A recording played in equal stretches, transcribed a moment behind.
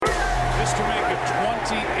Saints to make it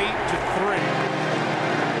 28-3.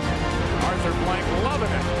 Arthur Blank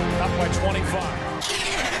loving it. Up by 25.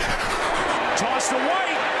 Toss to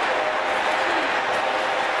White.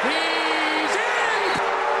 He's in.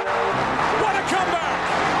 What a comeback.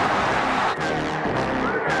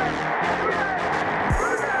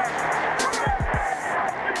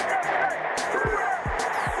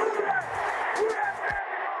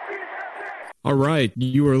 All right,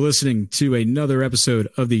 you are listening to another episode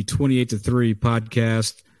of the 28-3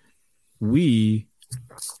 podcast. We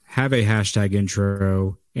have a hashtag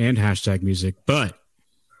intro and hashtag music, but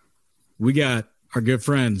we got our good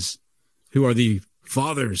friends who are the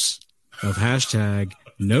fathers of hashtag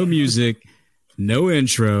no music, no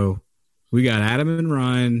intro. We got Adam and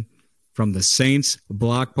Ryan from the Saints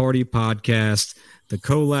Block Party podcast, the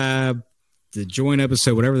collab, the joint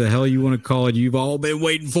episode, whatever the hell you want to call it, you've all been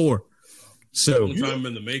waiting for. So, time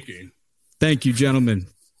in the making. Thank you, gentlemen,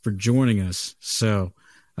 for joining us. So,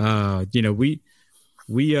 we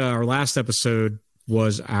our last episode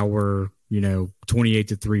was our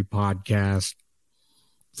 28-3 podcast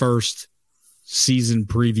first season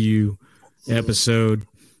preview episode.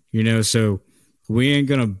 So we ain't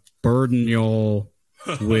gonna burden y'all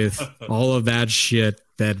with all of that shit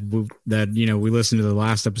that we listened to the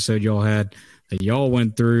last episode y'all had that y'all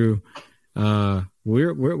went through.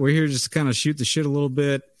 We're here just to kind of shoot the shit a little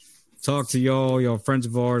bit, talk to y'all friends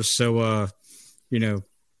of ours. So,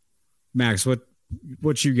 Max,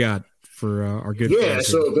 what you got for our good friends? Yeah,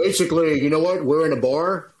 so basically, you know what? We're in a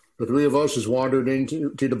bar. The three of us has wandered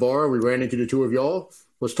into the bar. We ran into the two of y'all.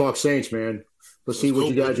 Let's talk Saints, man. Let's see what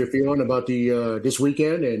you guys are feeling about the this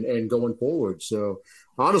weekend and going forward. So,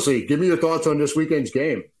 honestly, give me your thoughts on this weekend's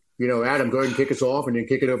game. Adam, go ahead and kick us off and then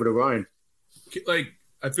kick it over to Ryan.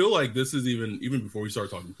 I feel like this is even before we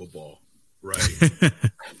start talking football, right?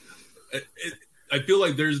 I feel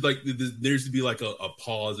like there's to be like a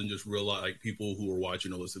pause and just realize like people who are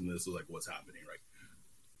watching or listening to this are like, what's happening, right?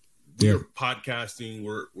 Yeah. We're podcasting,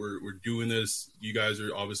 we're doing this. You guys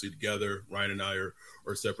are obviously together. Ryan and I are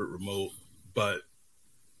separate remote, but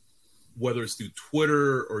whether it's through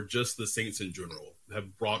Twitter or just the Saints in general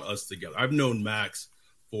have brought us together. I've known Max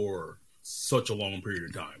for such a long period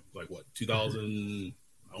of time, like what 2000.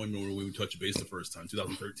 I don't even know when we touched base the first time,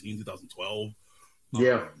 2013, 2012.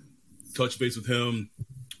 Yeah. Touched base with him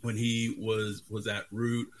when he was at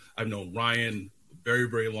Root. I've known Ryan a very,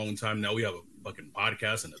 very long time. Now we have a fucking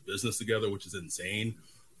podcast and a business together, which is insane.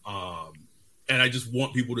 And I just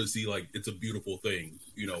want people to see, like, it's a beautiful thing.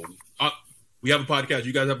 We have a podcast.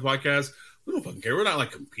 You guys have a podcast. We don't fucking care. We're not,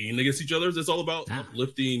 like, competing against each other. It's all about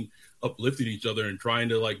uplifting each other and trying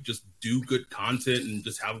to like just do good content and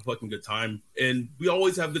just have a fucking good time. And we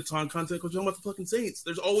always have good time content because we're talking about the fucking Saints.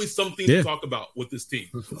 There's always something to talk about with this team.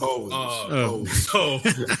 So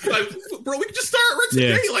like, bro, we can just start right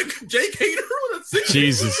today. Yeah. Like Jake Hader with a 6.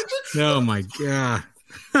 Jesus. Oh my God.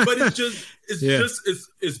 But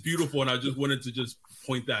it's beautiful. And I just wanted to just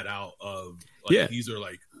point that out of like, these are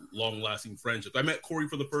like long lasting friendships. I met Corey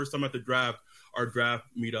for the first time at the draft, our draft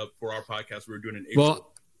meetup for our podcast. We were doing in April. Well,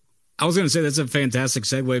 I was going to say that's a fantastic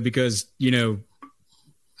segue because,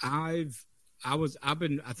 I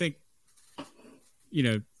think,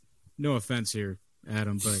 no offense here,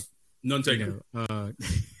 Adam, but none taken.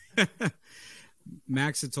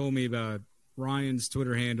 Max had told me about Ryan's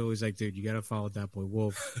Twitter handle. He's like, dude, you got to follow that boy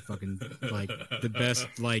Wolf. Fucking like the best,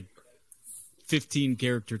 like 15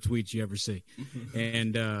 character tweets you ever see.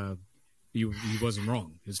 And, he wasn't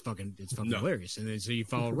wrong. It's fucking hilarious. And then, so you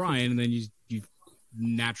follow Ryan and then you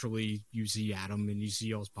naturally you see Adam and you see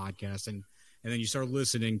y'all's podcast and then you start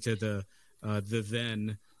listening to the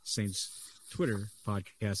then Saints Twitter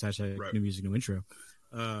podcast hashtag no music no intro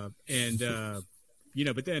but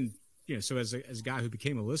then so as a guy who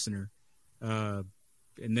became a listener and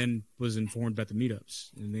then was informed about the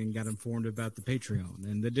meetups and then got informed about the Patreon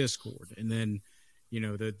and the Discord and then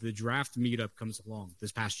the draft meetup comes along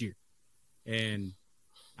this past year and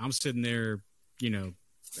I'm sitting there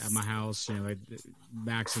at my house,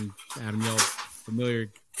 Max and Adam, y'all familiar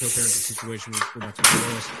co-parenting situation we're about to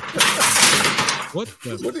discuss. What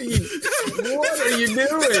are you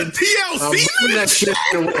doing? TLC?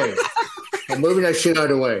 I'm moving that shit out of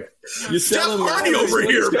the way. You're selling money over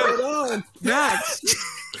here, bro. Max.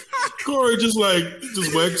 Corey just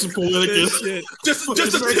waxing poetic. Just a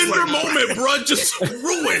tender moment, bro. Just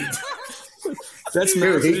ruined. That's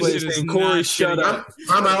Max's Corey, shut up.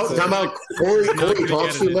 I'm out. Corey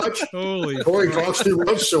talks too much. Corey talks too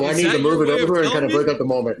much, so I need to move it over and kind of break up the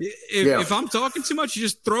moment. If I'm talking too much, you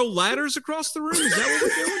just throw ladders across the room? Is that what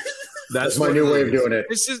we're doing? That's my new way of doing it.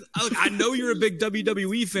 This is. I know you're a big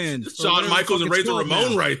WWE fan. Shawn Michaels and Razor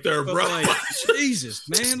Ramon right there, bro. Like, Jesus,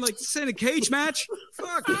 man! Like this ain't a cage match.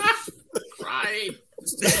 Fuck. Right.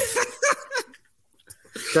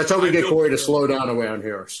 That's how we get Corey to slow down around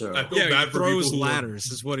here. So I feel bad he for throws people who ladders.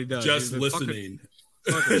 Is what he does. just listening,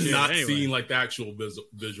 not seeing like the actual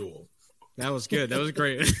visual. That was good. That was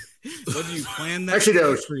great. Whether you planned that, actually,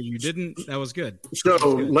 though, you didn't. That was good. So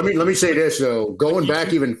let me say this though. Going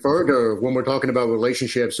back even further, when we're talking about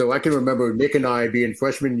relationships, so I can remember Nick and I being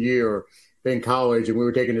freshman year in college, and we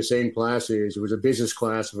were taking the same classes. It was a business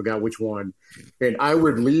class. I forgot which one. And I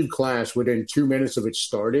would leave class within 2 minutes of it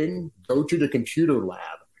starting, go to the computer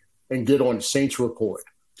lab, and get on Saints Report.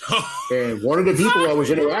 And one of the people I was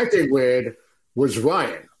interacting with was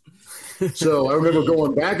Ryan. So I remember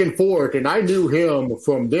going back and forth, and I knew him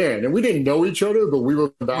from then. And we didn't know each other, but we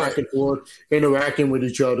were back and forth interacting with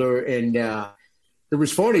each other. And it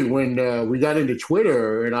was funny when we got into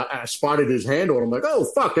Twitter, and I spotted his handle, and I'm like, oh,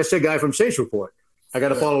 fuck, that's the guy from Saints Report. I got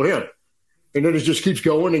to follow him. And then it just keeps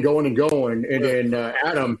going and going and going. And then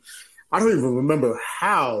Adam, I don't even remember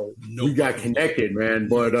how we got connected, man.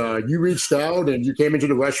 But you reached out, and you came into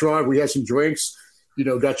the restaurant. We had some drinks.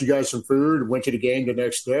 Got you guys some food, went to the game the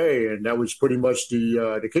next day, and that was pretty much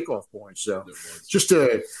the kickoff point. So just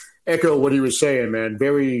to echo what he was saying, man,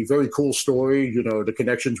 very, very cool story. The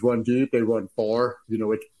connections run deep. They run far.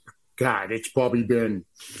 It's probably been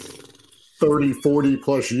 30, 40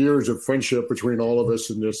 plus years of friendship between all of us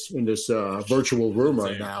in this virtual room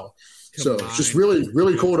right now. So it's just really,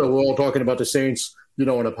 really cool that we're all talking about the Saints,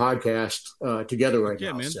 on a podcast together right now.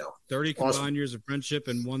 Yeah, man. So 30 combined years of friendship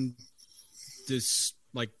and one this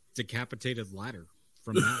decapitated ladder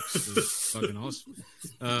from Max is fucking awesome.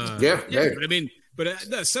 Yeah. But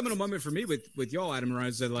the seminal moment for me with y'all, Adam and Ryan,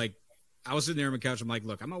 is that I was sitting there on my couch. I'm like,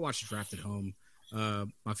 look, I'm gonna watch the draft at home.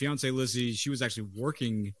 My fiance Lizzie, she was actually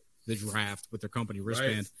working the draft with their company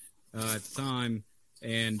Wristband at the time,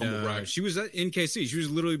 and she was in KC. She was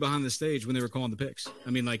literally behind the stage when they were calling the picks.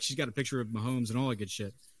 I mean, she's got a picture of Mahomes and all that good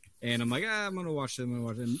shit. And I'm like, I'm gonna watch them.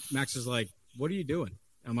 And Max is like, what are you doing?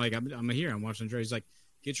 I'm like, I'm here. I'm watching Dre. He's like,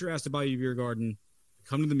 get your ass to Bayou Beer Garden.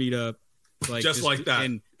 Come to the meetup. Just like that.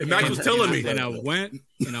 And Max was telling me. And I went,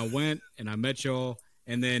 and I met y'all.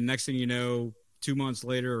 And then next thing you know, 2 months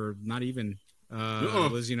later, or not even,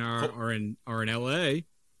 Lizzie and I are in LA,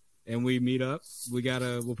 and we meet up.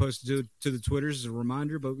 We'll post it to the Twitters as a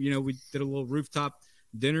reminder. But we did a little rooftop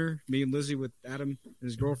dinner, me and Lizzie with Adam and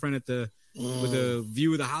his girlfriend with a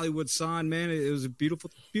view of the Hollywood sign, man. It was a beautiful,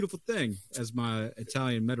 beautiful thing, as my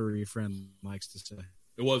Italian Metairie friend likes to say.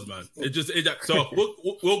 It was, man. So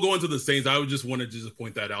we'll go into the Saints. I would just want to just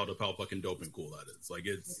point that out of how fucking dope and cool that is.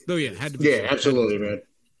 It had to be. Yeah, absolutely, man.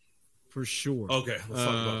 For sure. Okay, let's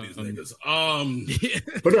talk about these niggas.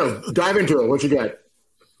 But no, dive into it. What you got?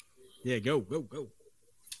 Yeah, go.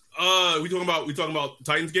 We talking about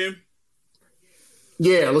Titans game?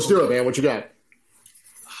 Yeah, let's do it, man. What you got?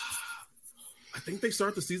 I think they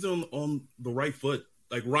start the season on the right foot.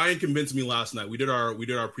 Ryan convinced me last night. We did our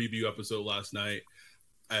preview episode last night.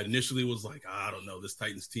 I initially was like, I don't know, this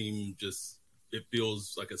Titans team it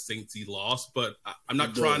feels like a Saints-y loss, but I'm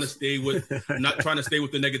not trying to stay with the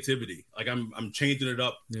negativity. I'm changing it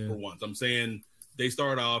up for once. I'm saying they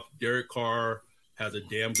start off, Derek Carr has a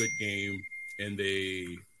damn good game, and they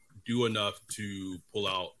do enough to pull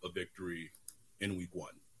out a victory in week 1.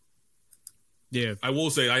 Yeah, I will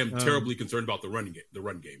say I am terribly concerned about the run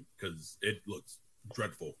game because it looks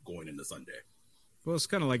dreadful going into Sunday. Well, it's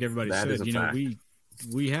kind of like everybody said.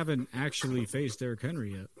 We haven't actually faced Derrick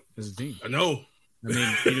Henry yet as a team. I know. I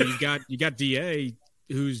mean, you got DA,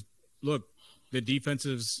 who's the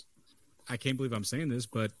defensives. I can't believe I'm saying this,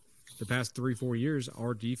 but the past 3-4 years,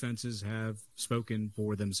 our defenses have spoken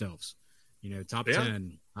for themselves. Top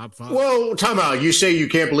 10, top 5. Well, time out. You say you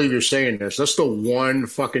can't believe you're saying this. That's the one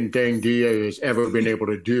fucking thing DA has ever been able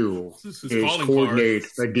to do is coordinate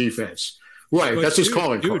a defense. Right. That's his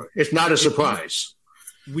calling card. It's not a surprise.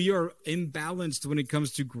 We are imbalanced when it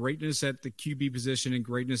comes to greatness at the QB position and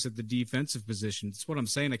greatness at the defensive position. That's what I'm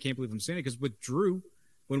saying. I can't believe I'm saying it because with Drew,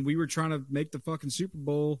 when we were trying to make the fucking Super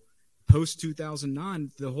Bowl post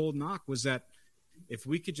 2009, the whole knock was that if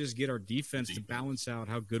we could just get our defense to balance out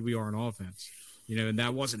how good we are on offense, and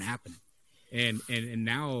that wasn't happening. And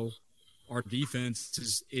now our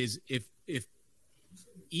defense is if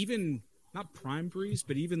even not prime Breeze,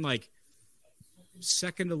 but even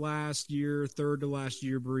second to last year, third to last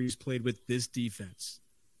year, Breeze played with this defense,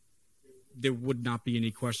 there would not be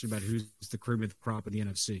any question about who's the cream of the crop in the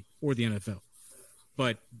NFC or the NFL.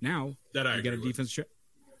 But now that we got a defense.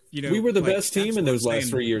 we were the best team in those last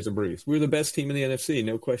 3 years. years of Brees. We were the best team in the NFC,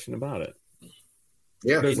 no question about it.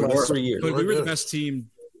 Yeah, Those last 3 years. But we were the best team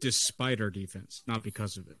despite our defense, not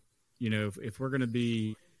because of it. You know, if we're going to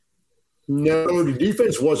be no, the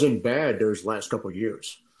defense wasn't bad those last couple of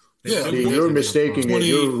years. Yeah, You're mistaking it.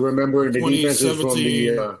 You're remembering the defenses from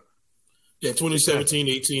the 2017,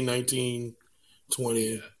 18, 19, 20.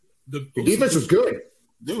 Yeah. The defense was good.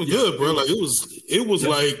 They were good, bro. Like it was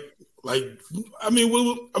like the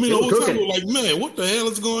whole time we were like, man, what the hell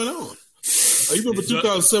is going on? Like, you remember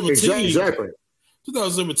 2017? Exactly.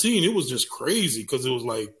 2017, it was just crazy because it was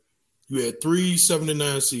like you had 3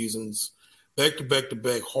 79 seasons, back to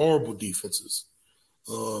back horrible defenses.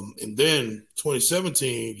 And then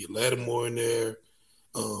 2017, you Lattimore in there.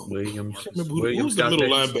 Williams. Who was the middle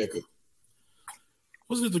linebacker?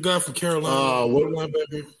 Wasn't it the guy from Carolina?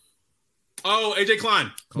 Linebacker? Oh, AJ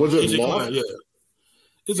Klein. Was it AJ Law? Klein? Yeah.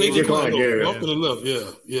 It's AJ Klein. Off to the left.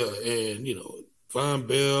 Yeah. And Von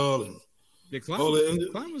Bell and all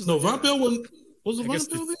that. Von Bell was it Von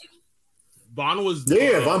Bell there? Von was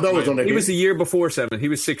Von Bell was on that. He was the year before 7. He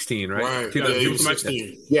was 16, right? Right. Yeah, he was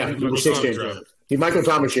 16. Yeah, he was 16. He Michael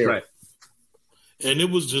Thomas here. Right. And it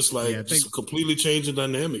was just like just a completely changing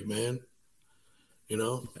dynamic, man.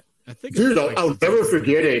 I think, dude, I'll never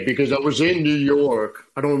forget it because I was in New York.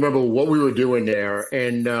 I don't remember what we were doing there,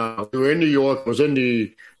 and we were in New York. I was in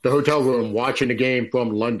the hotel room watching the game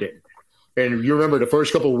from London. And you remember the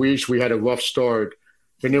first couple of weeks we had a rough start,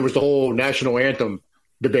 and there was the whole national anthem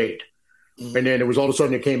debate. Mm-hmm. And then it was all of a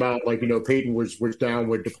sudden it came out like Peyton was down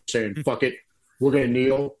with saying "fuck it, we're going to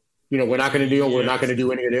kneel." We're not going to kneel. We're not going to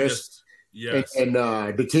do any of this. Yes. And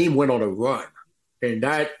the team went on a run. And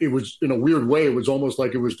it was, in a weird way, it was almost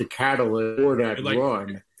like it was the catalyst for that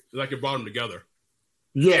run. Like it brought them together.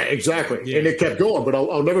 Yeah, exactly. Yeah. And it kept going. But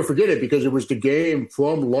I'll never forget it because it was the game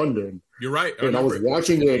from London. You're right. And I was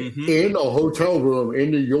watching it in a hotel room in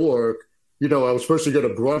New York. I was supposed to go to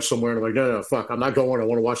brunch somewhere. And I'm like, no, fuck, I'm not going. I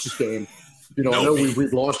want to watch this game. I know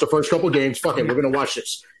we've lost the first couple of games. Fuck it, we're going to watch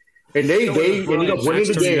this. And they ended up winning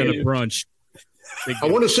the game. Brunch. I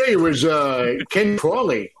want to say it was Ken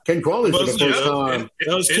Crawley. Ken Crawley for the first time.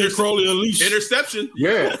 That was Ken Crawley unleashed. Interception.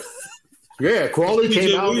 Yeah. Crawley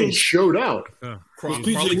came out and showed out.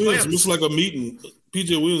 PJ Williams missed like a meeting.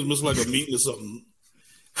 PJ Williams missed like a meeting or something.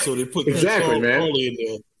 So they put Crawley in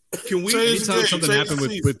there. Can we? Anytime something happened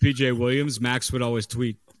with PJ Williams, Max would always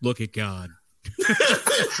tweet, "Look at God."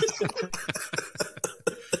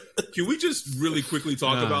 Can we just really quickly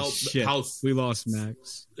talk about how we lost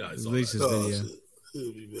Max? At least his video.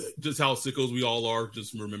 Just how sickos we all are,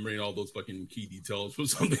 just remembering all those fucking key details from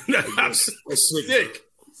something that happened.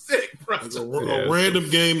 Sick, bro. It's a random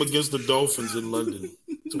game against the Dolphins in London,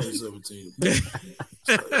 2017.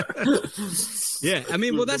 Yeah, I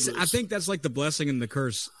mean, I think that's like the blessing and the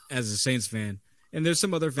curse as a Saints fan. And there's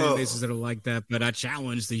some other fan bases that are like that, but I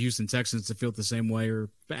challenge the Houston Texans to feel the same way, or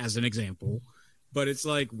as an example. But it's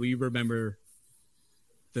like we remember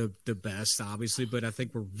the best, obviously, but I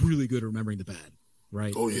think we're really good at remembering the bad.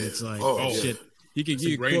 Right. Oh yeah. It's like shit. You can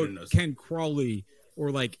quote Ken Crawley, or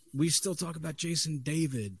like we still talk about Jason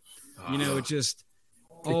David. It just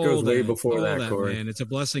goes way before that, Corey. Man. It's a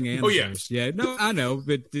blessing and curse. Yeah. No, I know,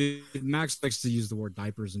 but Max likes to use the word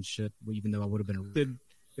diapers and shit. Even though I would have been arrested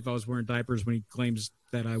if I was wearing diapers when he claims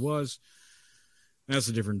that I was. That's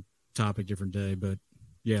a different topic, different day. But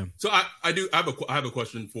yeah. So I have a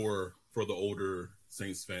question for the older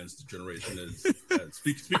Saints fans generation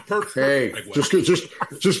speak perfect. Hey, just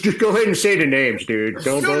go ahead and say the names, dude.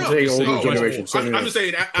 Don't say older generation. I'm just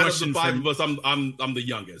saying, out of the 5 of us, I'm the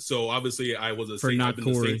youngest. So obviously, I was a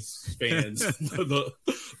Saints fans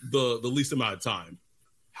the least amount of time.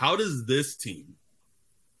 How does this team,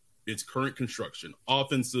 its current construction,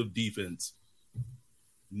 offensive, defense,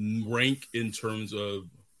 rank in terms of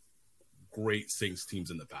great Saints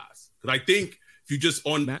teams in the past? Because I think if you just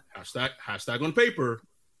on hashtag on paper,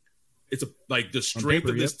 it's the strength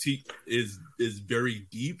of this team is very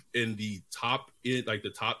deep in the top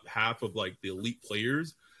half of like the elite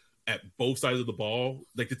players at both sides of the ball.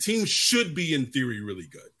 Like the team should be in theory really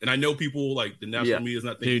good. And I know people like the national media is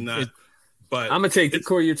not thinking that, but I'm gonna take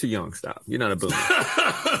Corey. You're too young. Stop. You're not a boomer.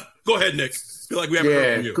 Go ahead, Nick. Feel like we haven't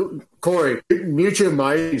heard from you. Corey, mute your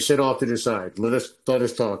mic and sit off to the side. Let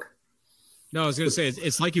us talk. No, I was going to say,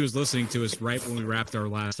 it's like he was listening to us right when we wrapped our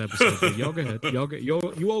last episode. But y'all go ahead.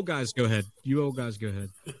 You old guys go ahead.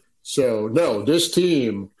 So, no, this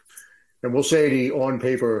team, and we'll say the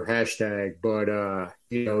on-paper hashtag, but,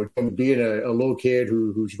 from being a little kid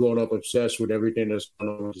who's grown up obsessed with everything that's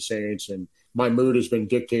going on with the Saints, and my mood has been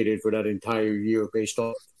dictated for that entire year based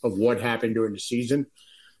off of what happened during the season,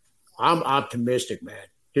 I'm optimistic, man.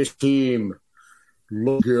 this team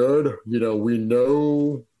look good. We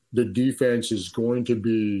know the defense is going to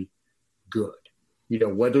be good.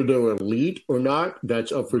 Whether they're elite or not,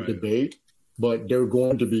 that's up for debate, but they're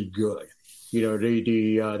going to be good.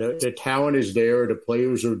 The talent is there. The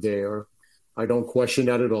players are there. I don't question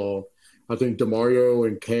that at all. I think DeMario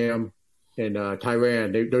and Cam and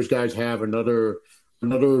Tyrann, those guys have another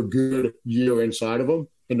good year inside of them,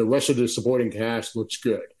 and the rest of the supporting cast looks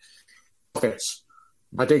good. Offense.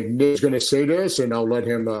 I think Nick's going to say this, and I'll let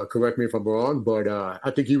him correct me if I'm wrong, but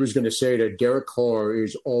I think he was going to say that Derek Carr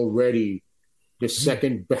is already the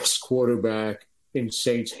second best quarterback in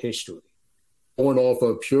Saints history, going off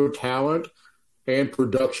of pure talent and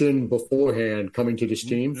production beforehand coming to this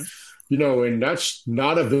team. And that's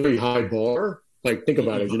not a very high bar. Like, think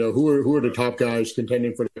about it. Who are the top guys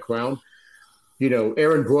contending for the crown?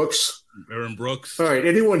 Aaron Brooks. All right,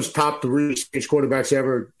 anyone's top 3 Saints quarterbacks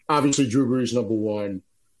ever. Obviously, Drew Brees number 1.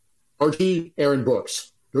 Archie, Aaron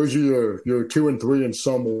Brooks. Those are your 2 and 3 in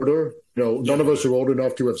some order. None of us are old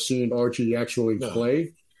enough to have seen Archie actually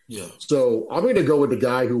play. Yeah. So I'm going to go with the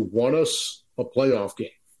guy who won us a playoff game.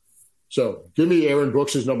 So give me Aaron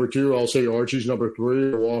Brooks as number 2. I'll say Archie's number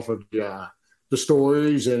 3 off of the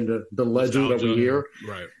stories and the legend that we hear.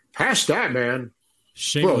 Right. Past that, man.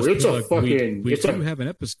 Shameless Bro, it's plug. a fucking. We do have an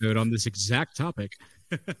episode on this exact topic.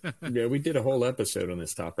 Yeah, we did a whole episode on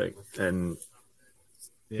this topic, and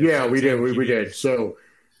yeah, we did. We did. So,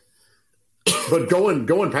 but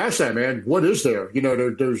going past that, man, what is there?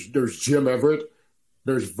 There's Jim Everett,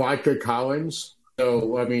 there's Vodka Collins.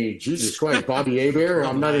 So I mean, Jesus Christ, Bobby Hebert.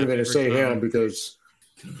 I'm not even going to say him because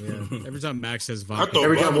every time Max says I Vodka, thought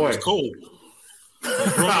every Bobby time was what? cold. No.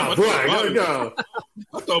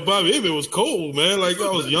 I thought Bobby Hebert was cold, man. Like,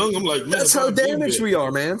 I was young. I'm like, man, that's how damaged we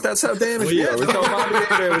are, man. That's how damaged we are. We thought Bobby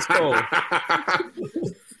Hebert was cold.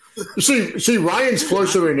 See, Ryan's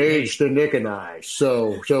closer in age than Nick and I,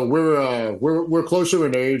 so we're closer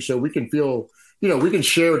in age, so we can feel, we can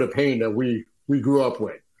share the pain that we grew up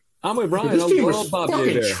with. I'm with Ryan. This team was love Bobby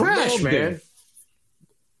fucking Hebert. trash, man.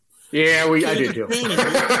 Yeah, I did too.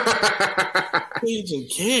 Cajun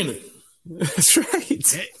Cannon. That's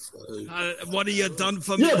right. what have you done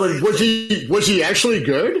for me? Yeah, but was he actually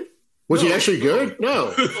good? Was he actually good?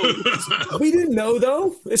 No. We didn't know,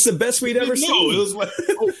 though. It's the best we'd ever seen. It was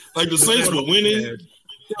like the Saints were winning.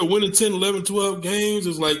 They were winning 10, 11, 12 games.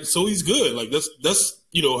 It's like, so he's good. Like, that's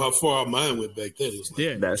how far our mind went back then. It's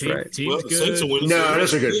like, that's right. Team's the good. Saints are winning. No,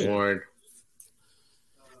 that's a good point.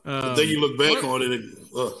 Then you look back on it and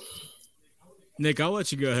Nick, I'll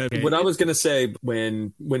let you go ahead. What I was going to say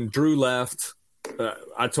when Drew left,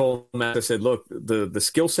 I told Matt, I said, look, the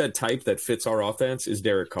skill set type that fits our offense is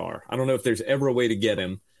Derek Carr. I don't know if there's ever a way to get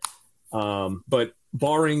him, but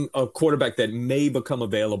barring a quarterback that may become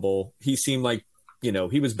available, he seemed like,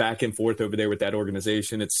 he was back and forth over there with that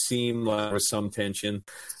organization. It seemed like there was some tension.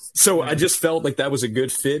 So I just felt like that was a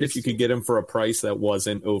good fit if you could get him for a price that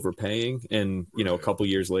wasn't overpaying. And, a couple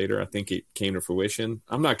years later, I think it came to fruition.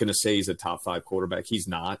 I'm not going to say he's a top 5 quarterback. He's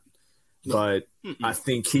not. No. But I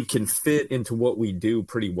think he can fit into what we do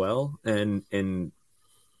pretty well. And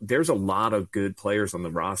there's a lot of good players on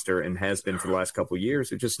the roster and has been for the last couple of years.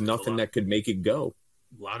 There's just nothing that could make it go.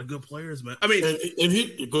 A lot of good players, man. I mean,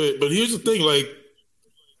 go ahead. But here's the thing, like,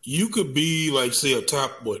 you could be like, say, a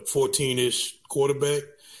top 14-ish quarterback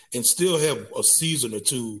and still have a season or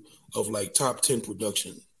two of like top 10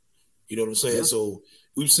 production. You know what I'm saying? Yeah. So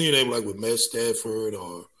we've seen that like with Matt Stafford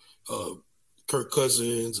or Kirk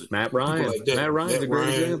Cousins, Matt Ryan. Like that. Matt Ryan's a great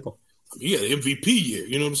example. He had an MVP year.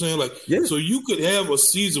 You know what I'm saying? Like, so you could have a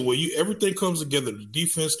season where everything comes together: the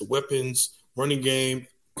defense, the weapons, running game,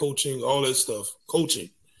 coaching, all that stuff. Coaching.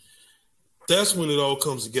 That's when it all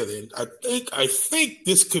comes together. And I think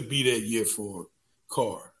this could be that year for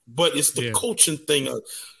Carr. But it's the coaching thing.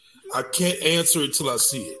 I can't answer it till I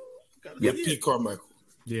see it. With Pete Carmichael.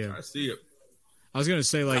 Yeah, I see it. I was gonna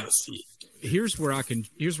say, like, here's where I can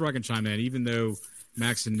chime in, even though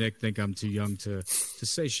Max and Nick think I'm too young to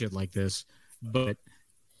say shit like this. But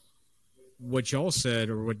what y'all said,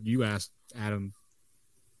 or what you asked, Adam,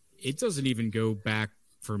 it doesn't even go back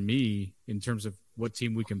for me in terms of what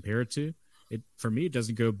team we compare it to. For me, it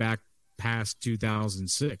doesn't go back past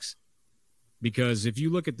 2006. Because if you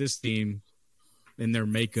look at this team and their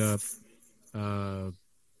makeup, their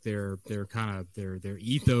kind of their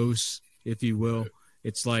ethos, if you will,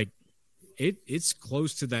 it's like it's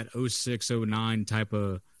close to that 06, 09 type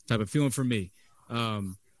of feeling for me. We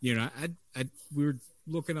were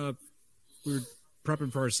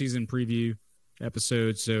prepping for our season preview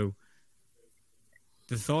episode, so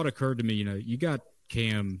the thought occurred to me, you got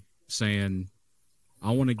Cam saying,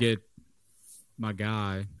 I want to get my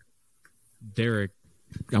guy, Derek,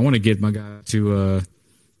 I want to get my guy to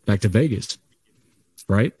back to Vegas,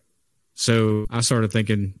 right? So I started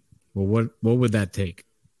thinking, well, what would that take?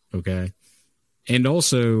 Okay. And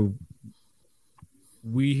also,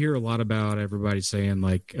 we hear a lot about everybody saying,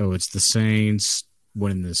 like, oh, it's the Saints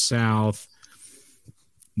winning the South.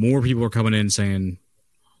 More people are coming in saying,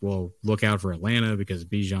 well, look out for Atlanta because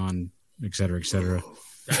Bijan, et cetera, et cetera.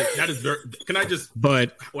 That is very. Can I just?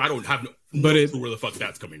 But I don't have no clue where the fuck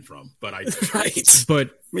that's coming from. But I Right.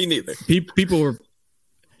 But Me neither. People are.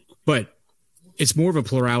 But it's more of a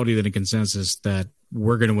plurality than a consensus that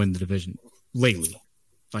we're going to win the division lately.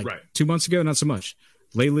 Like 2 months ago, not so much.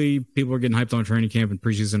 Lately, people are getting hyped on training camp and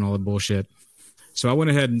preseason and all that bullshit. So I went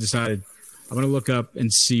ahead and decided I'm going to look up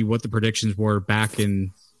and see what the predictions were back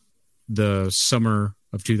in the summer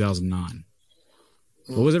of 2009.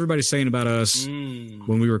 What was everybody saying about us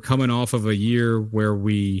when we were coming off of a year where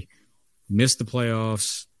we missed the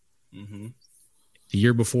playoffs the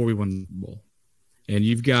year before we won the Bowl? And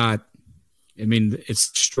you've got, I mean, it's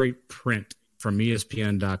straight print from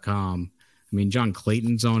ESPN.com. I mean, John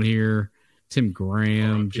Clayton's on here, Tim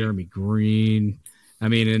Graham, Jeremy Green. I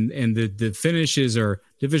mean, and the finishes are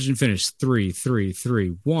division finish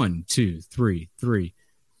 3-3-3, 1-2-3-3-2,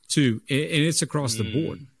 and it's across the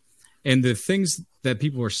board. And the things that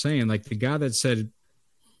people are saying, like the guy that said,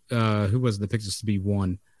 who was the picked us to be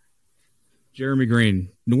one? Jeremy Green.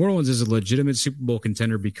 New Orleans is a legitimate Super Bowl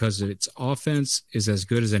contender because its offense is as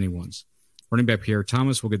good as anyone's. Running back Pierre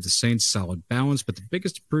Thomas will give the Saints solid balance, but the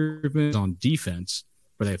biggest improvement is on defense,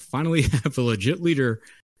 where they finally have a legit leader.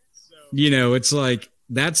 You know, it's like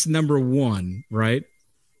that's number one, right?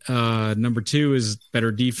 Number two is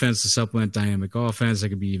better defense to supplement dynamic offense. That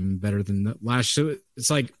could be even better than the last. So it's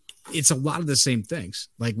like it's a lot of the same things.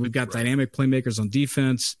 Like we've got dynamic playmakers on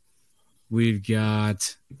defense. We've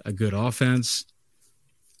got a good offense.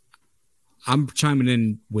 I'm chiming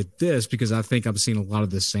in with this because I think I'm seeing a lot of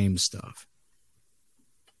the same stuff.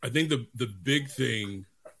 I think the big thing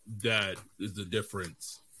that is the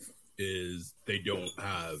difference is they don't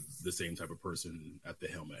have the same type of person at the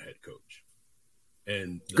helm at head coach.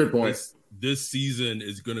 And good point. This season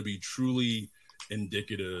is going to be truly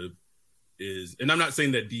indicative. And I'm not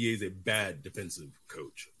saying that DA is a bad defensive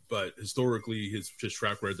coach, but historically his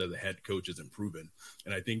track record as a head coach is improving.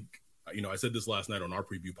 And I think, you know, I said this last night on our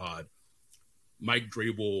preview pod, Mike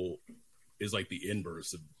Vrabel is like the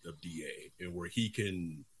inverse of DA, and where he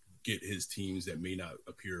can get his teams that may not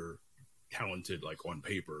appear talented like on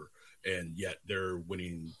paper, and yet they're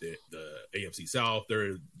winning the AFC South.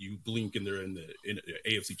 You blink and they're in the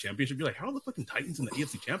AFC Championship. You're like, how are the fucking Titans in the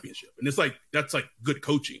AFC Championship? And it's like that's like good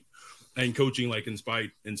coaching, and coaching like in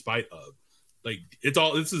spite of like it's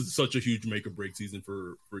all. This is such a huge make or break season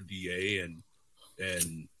for DA, and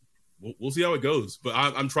we'll see how it goes. But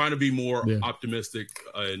I'm trying to be more optimistic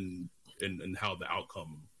in how the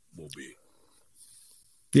outcome will be.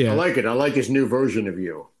 Yeah, I like it. I like this new version of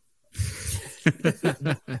you.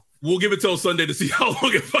 We'll give it till Sunday to see how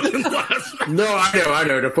long it fucking lasts. No, I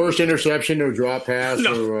know. The first interception or drop pass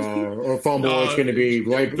or fumble, it's going to be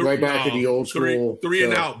right back to the old school. Three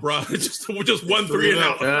and out, bro. Just 1 3 and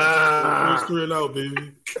out. 3 and out,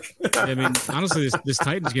 baby. I mean, honestly, this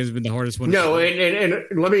Titans game has been the hardest one. No, and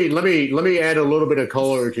let me add a little bit of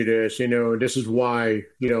color to this. You know, this is why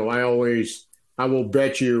I will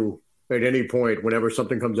bet you at any point whenever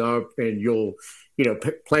something comes up and you'll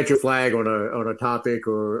plant your flag on a topic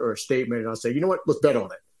or a statement, and I'll say, you know what, let's bet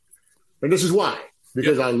on it. And this is why,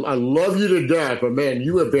 because I love you to death, but man,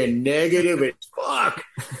 you have been negative as fuck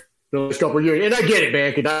the last couple of years, and I get it,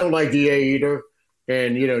 man, because I don't like DA either.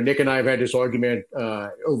 And Nick and I have had this argument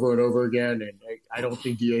over and over again, and I don't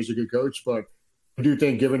think DA is a good coach, but I do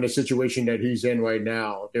think, given the situation that he's in right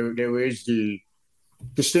now, there is the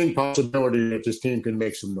distinct possibility that this team can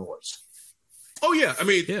make some noise. Oh yeah, I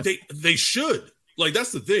mean they should. Like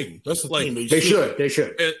that's the thing. That's the thing. They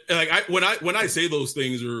should. And like when I say those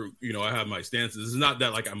things, or I have my stances. It's not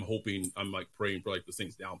that like I'm like praying for like the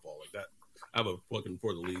Saints' downfall like that. I have a fucking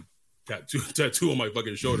for the league tattoo on my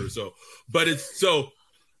fucking shoulder. So, but it's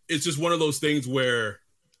just one of those things where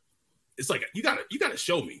it's like you gotta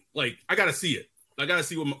show me. Like I gotta see it. I gotta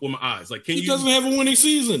see with my eyes. Like he doesn't have a winning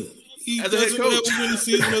season. As a head coach.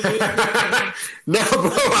 No,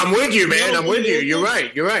 bro, I'm with you, man. I'm with you. You're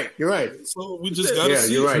right. So we just got to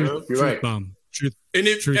see. You're right. Man. You're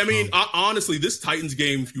right. Honestly, this Titans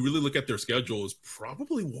game, if you really look at their schedule, is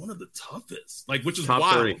probably one of the toughest. Like, which is top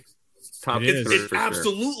wild. 3. Top it 3. It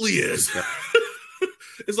absolutely is.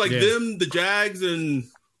 It's like them, the Jags, and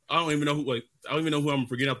I don't even know who I'm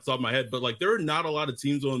forgetting off the top of my head. But like, there are not a lot of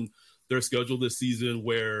teams on their schedule this season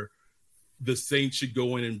where the Saints should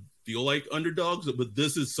go in and feel like underdogs, but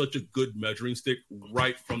this is such a good measuring stick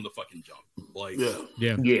right from the fucking jump. Like,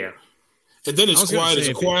 yeah. And then it's quiet. It's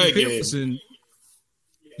a quiet game.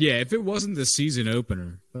 If it wasn't the season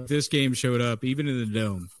opener, if this game showed up even in the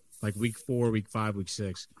dome, like week 4, week 5, week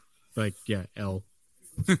 6, like L.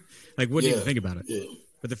 Like, what do you think about it? Yeah.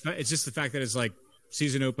 But it's just the fact that it's like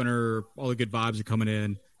season opener, all the good vibes are coming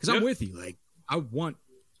in. Because I'm with you. Like, I want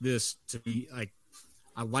this to be like,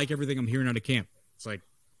 I like everything I'm hearing out of camp. It's like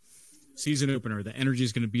season opener, the energy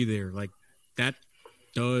is going to be there. Like that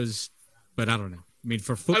does, but I don't know. I mean,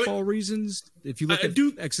 for football reasons, if you look at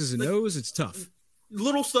X's and O's, it's tough.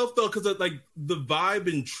 Little stuff though, because like the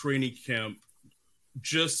vibe in training camp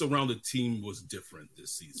just around the team was different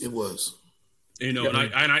this season. It was, and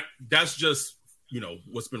I that's just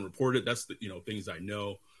what's been reported. That's the things I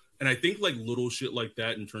know, and I think like little shit like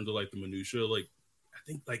that in terms of like the minutia, like I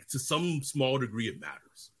think like to some small degree it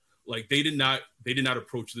matters. Like they did not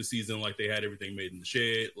approach the season like they had everything made in the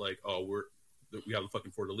shed. Like, oh, we have a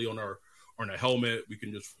fucking Fleur de Lis on our helmet. We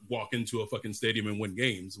can just walk into a fucking stadium and win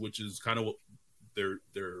games, which is kind of what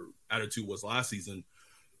their attitude was last season.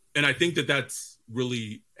 And I think that's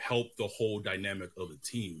really helped the whole dynamic of the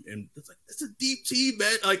team. And it's a deep team,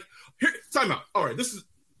 man. Like, here, time out. All right, this is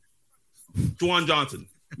Juwan Johnson,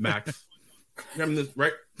 Max. You having this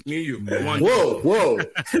right? Me and you. Whoa.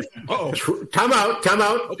 Oh, Time out.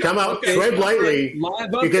 Okay. Tread lightly,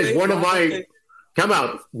 because one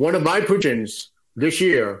of my predictions this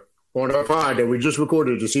year on our pod that we just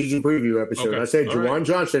recorded, the season preview episode, I said Juwan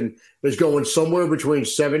Johnson is going somewhere between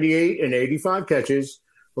 78 and 85 catches,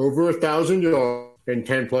 over 1,000 yards, and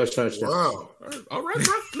 10 plus touchdowns. wow. all right,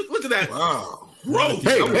 bro. Look at that. Wow. Bro.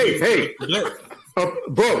 Hey.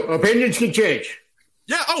 Bro, opinions can change.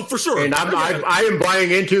 Yeah, oh, for sure. And I'm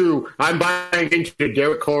buying into the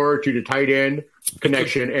Derek Carr to the tight end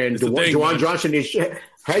connection, and Juwan Johnson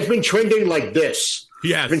has been trending like this.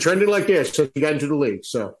 He has been trending like this since he got into the league.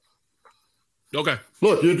 So, okay.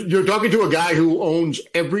 Look, you're talking to a guy who owns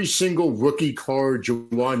every single rookie card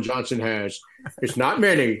Juwan Johnson has. It's not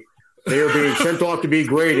many. They are being sent off to be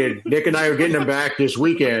graded. Nick and I are getting them back this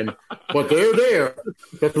weekend, but they're there.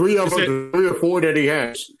 The three or four that he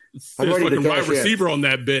has. I'm There's ready like to a wide receiver on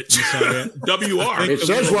that bitch. WR. It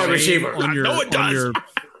says wide receiver.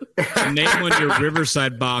 The name on your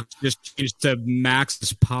Riverside box just changed to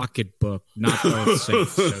Max's pocketbook, not the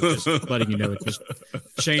Saints. So just letting you know, it just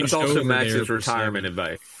changed. It's also over Max's there retirement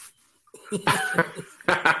advice.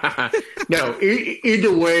 No,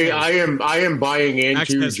 either way, I am buying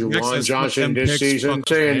into Juwan Johnson this season,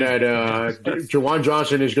 saying that Juwan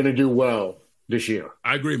Johnson is going to do well this year.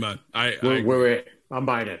 I agree, man. I'm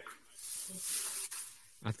buying it.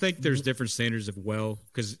 I think there's different standards of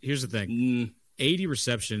because here's the thing: 80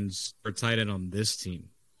 receptions for tight end on this team.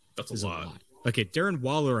 That's a lot. Okay, Darren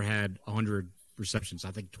Waller had 100 receptions,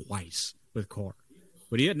 I think, twice with Carr,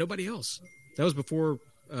 but he had nobody else. That was before.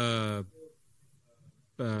 Who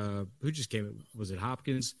just came? Was it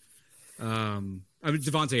Hopkins?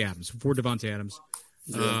 Devontae Adams. Before Devontae Adams.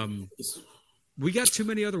 We got too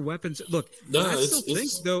many other weapons. Look, I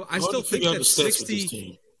still think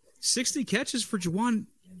that 60 catches for Juwan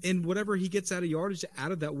and whatever he gets out of yardage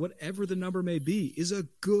out of that, whatever the number may be, is a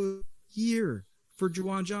good year for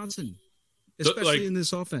Juwan Johnson, especially in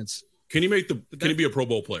this offense. Can he be a Pro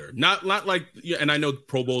Bowl player? Not like, and I know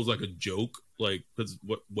Pro Bowl is like a joke, like, because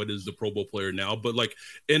what is the Pro Bowl player now? But like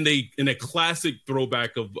in a classic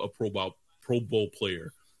throwback of a Pro Bowl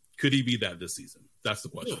player, could he be that this season? That's the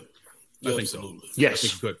question. Yeah, I think absolutely. so. Yes, I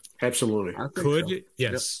think he could. Absolutely. Could so.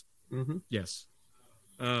 Yes. Yep. Mm-hmm. Yes.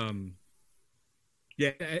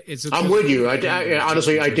 It's. I'm with you. I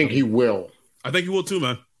honestly, I think he will. I think he will too,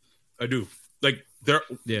 man. I do. Like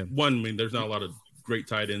one. I mean, there's not a lot of great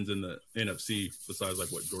tight ends in the NFC besides like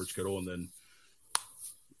George Kittle and then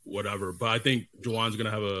whatever. But I think Juwan's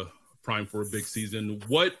gonna have a prime for a big season.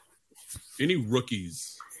 Any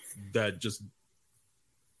rookies that just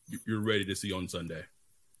you're ready to see on Sunday?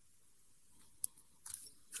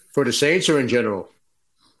 For the Saints or in general?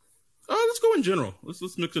 Let's go in general.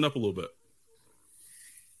 Let's mix it up a little bit.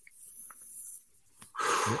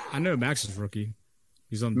 I know Max is rookie.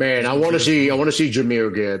 He's on. Man, I want to see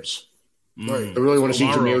Jahmyr Gibbs. Right. I really want to see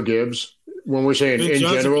Jahmyr Gibbs. When we're saying Ben in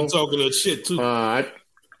Johnson general, been talking that shit too.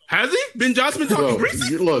 Has he? Ben Johnson been talking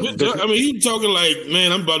crazy? Look, I mean, he talking like,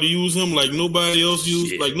 man, I'm about to use him like nobody else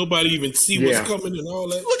used, like nobody even see what's coming and all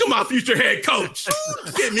that. Look at my future head coach.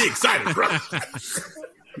 Get me excited, bro.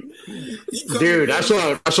 Dude, I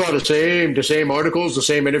saw the same articles, the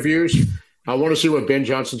same interviews. I want to see what Ben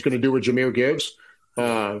Johnson's going to do with Jahmyr Gibbs.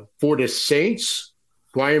 For the Saints,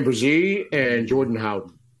 Brian Brzee and Jordan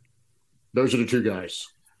Howden. Those are the two guys.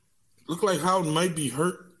 Look like Howden might be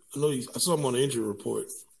hurt. I saw him on the injury report.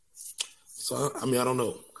 So I don't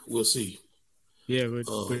know. We'll see. Yeah, we're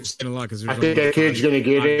seeing a lot because I think that kid's going to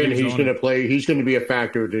get in. He's going to play. He's going to be a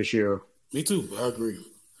factor this year. Me too. I agree.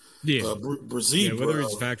 Yeah, Brazil. Yeah, whether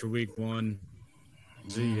it's factor week 1,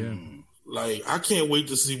 yeah. Like I can't wait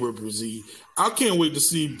to see where Brazil. I can't wait to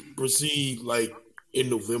see Brazil like in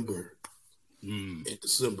November, in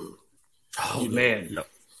December. Oh man,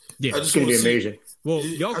 yeah, it's going to be amazing. Well,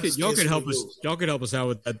 y'all can help us. Y'all can help us out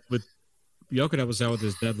with that. Y'all can help us out with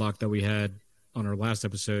this deadlock that we had on our last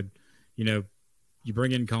episode. You know, you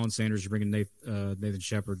bring in Colin Sanders, you bring in Nathan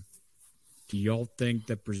Shepard. Do y'all think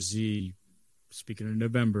that Brazil, speaking of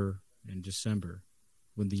November and December,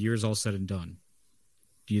 when the year's all said and done,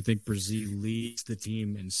 do you think Brazil leads the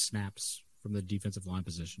team in snaps from the defensive line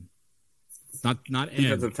position? Not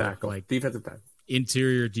defensive tackle, like defensive tackle,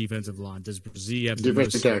 interior defensive line. Does Brazil have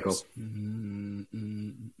defensive tackle?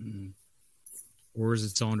 Or is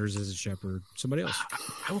it Saunders? Is it Shepard? Somebody else?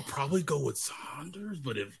 I would probably go with Saunders,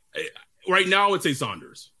 but if right now I would say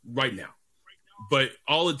Saunders right now. But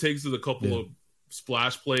all it takes is a couple of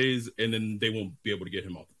splash plays, and then they won't be able to get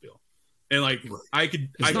him off the field. And like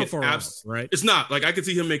right? It's not like I could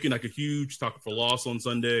see him making like a huge tackle for loss on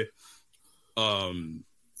Sunday.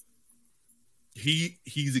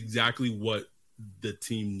 He's exactly what the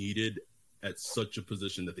team needed at such a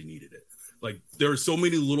position that they needed it. Like there are so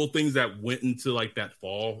many little things that went into like that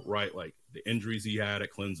fall, right? Like the injuries he had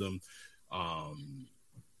at Clemson,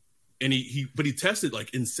 and he tested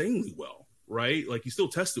like insanely well, right? Like he still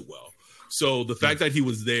tested well. So the fact that he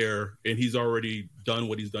was there and he's already done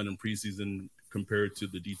what he's done in preseason compared to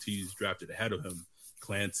the DTs drafted ahead of him,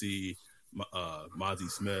 Clancy, Mozzie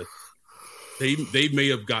Smith, they may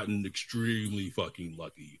have gotten extremely fucking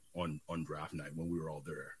lucky on draft night when we were all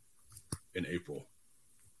there in April.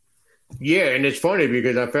 Yeah, and it's funny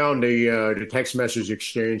because I found the text message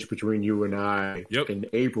exchange between you and I in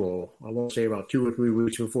April. I want to say about 2 or 3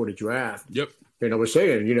 weeks before the draft. Yep. And I was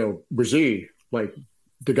saying, Brazil, like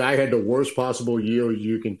the guy had the worst possible year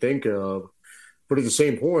you can think of. But at the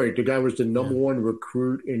same point, the guy was the number one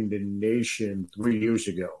recruit in the nation 3 years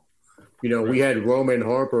ago. We had Roman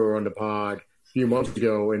Harper on the pod a few months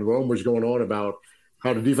ago, and Rome was going on about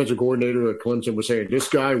how the defensive coordinator at Clemson was saying this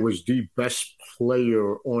guy was the best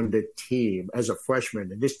player on the team as a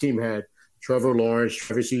freshman. And this team had Trevor Lawrence,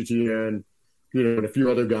 Travis Etienne, and a few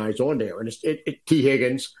other guys on there. And it's T.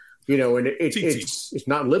 Higgins, and it's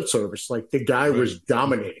not lip service. Like the guy was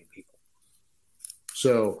dominating people.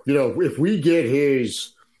 So, if we get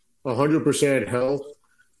his 100% health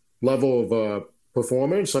level of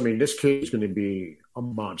performance, I mean, this kid is going to be a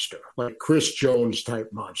monster, like Chris Jones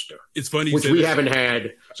type monster. It's funny, which we haven't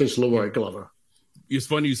had since Leroy Glover. It's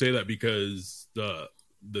funny you say that because the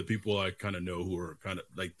people I kind of know who are kind of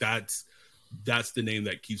like that's the name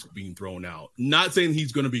that keeps being thrown out. Not saying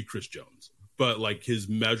he's going to be Chris Jones, but like his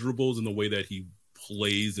measurables and the way that he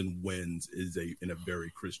plays and wins is in a very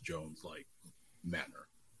Chris Jones like manner,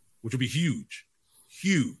 which would be huge.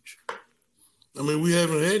 I mean, we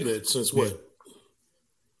haven't had that since what?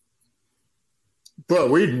 Bro,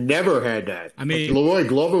 we've never had that. I mean, Leroy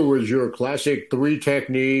Glover was your classic 3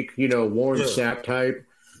 technique, Warren Sapp type,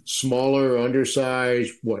 smaller,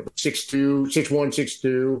 undersized, 6'2", 6'1",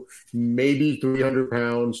 6'2", maybe 300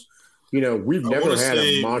 pounds. We've never had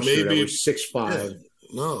a monster that was 6'5". Yeah.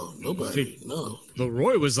 No, nobody. No.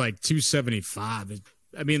 Leroy was like 275.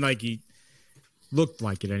 I mean, like he looked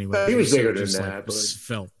like it anyway. He was bigger than that. But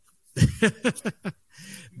felt.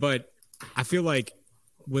 But I feel like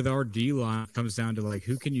with our D-line, it comes down to like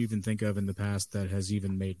who can you even think of in the past that has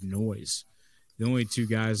even made noise? The only 2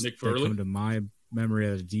 guys that come to my memory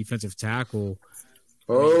as a defensive tackle,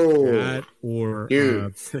 or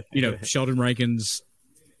Sheldon Rankins.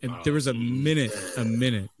 And there was a minute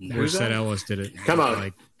where Seth Ellis did it. Come on,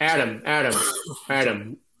 like, Adam.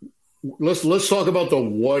 Let's talk about the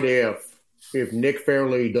what if Nick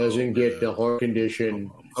Fairley doesn't get the heart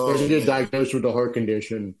condition, doesn't get diagnosed with the heart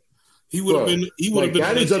condition. He would have been. He would have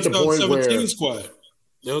been in the 2017 where, squad.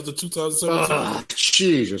 That was the 2017.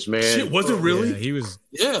 Jesus, man! Shit, was it really? Yeah, he was.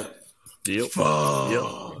 Yeah. Yep.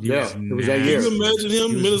 It was that year. Can you imagine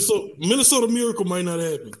him? Minnesota Miracle might not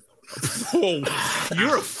happen. Oh,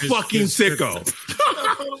 you're a fucking sicko.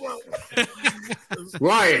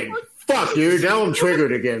 Ryan, fuck, dude. Now I'm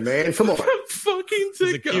triggered again, man. Come on. Fucking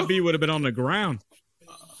sicko. The QB would have been on the ground.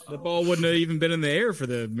 The ball wouldn't have even been in the air for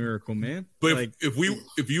the Miracle, man. But like, if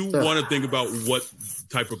you want to think about what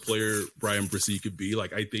type of player Brian Brzee could be,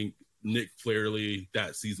 like I think Nick Fairley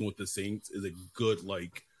that season with the Saints is a good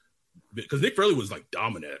because Nick Fairley was like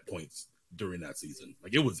dominant at points during that season.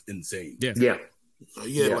 Like, it was insane. Yeah. Yeah.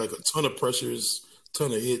 He had like a ton of pressures,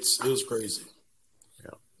 ton of hits. It was crazy.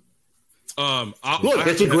 Look,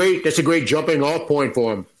 that's a great jumping off point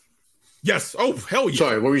for him. Yes. Oh, hell yeah.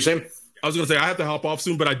 Sorry, what were you saying? I was going to say I have to hop off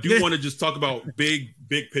soon, but I do want to just talk about big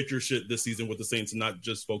picture shit this season with the Saints and not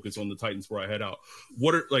just focus on the Titans before I head out.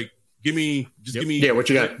 What are like? Give me. Yeah, what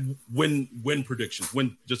you got? Win predictions.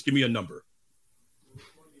 Just give me a number.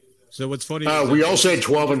 So what's funny? We all said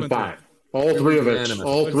 12-5. All three of us.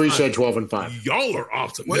 All three said 12-5. Y'all are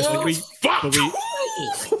optimistic. But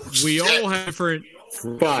we all have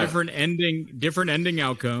different ending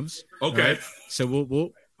outcomes. Okay. Right?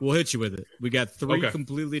 So we'll hit you with it. We got three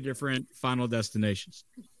completely different final destinations.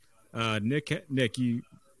 Nick, you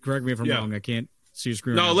correct me if I'm wrong. I can't see your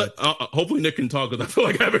screen. No, hopefully Nick can talk because I feel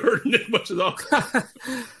like I haven't heard Nick much at all.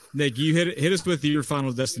 Nick, you hit us with your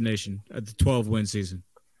final destination at the 12-win season.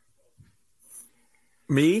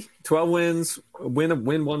 Me, 12 wins,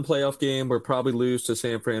 win one playoff game, or probably lose to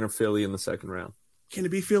San Fran or Philly in the second round. Can it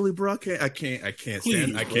be Philly, bro? I can't Please,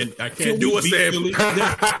 stand. I can't do a Sam.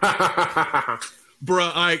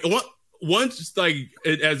 Bro, once like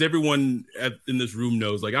as everyone in this room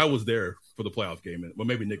knows, like I was there for the playoff game, well,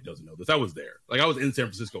 maybe Nick doesn't know this. I was there. Like I was in San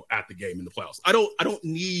Francisco at the game in the playoffs. I don't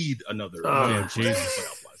need another.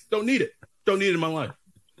 Jesus. Don't need it. Don't need it in my life.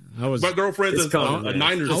 My girlfriend's a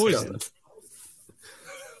Niners.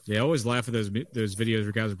 I always laugh at those videos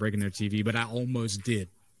where guys are breaking their TV, but I almost did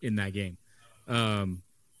in that game.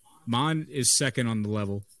 Mine is second on the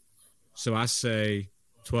level, so I say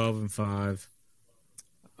 12-5.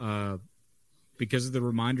 Because of the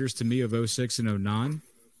reminders to me of 06 and 09,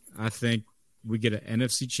 I think we get an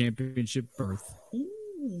NFC Championship berth.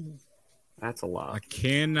 Ooh, that's a lot. I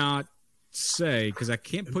cannot say because I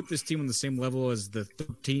can't put this team on the same level as the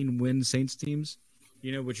 13-win Saints teams,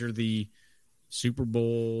 which are the Super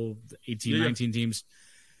Bowl 18-19 teams.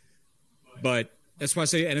 But that's why I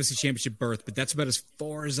say NFC Championship berth. But that's about as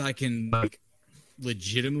far as I can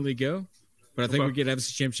legitimately go. But I think we get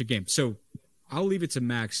NFC Championship game. So I'll leave it to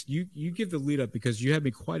Max. You give the lead up because you had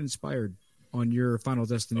me quite inspired on your final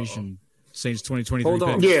destination Saints 2023. Hold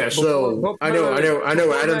on. Yeah, so I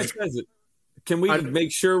know Adam. Can we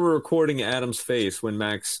make sure we're recording Adam's face when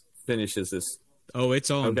Max finishes this? Oh, it's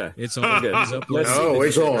on. Okay. It's on. Good.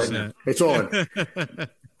 It's on. It's on.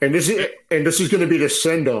 And this is going to be the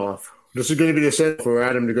send off. This is going to be the send for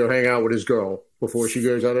Adam to go hang out with his girl before she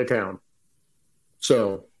goes out of town.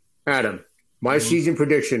 So, Adam, my season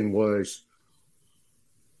prediction was.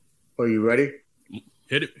 Are you ready?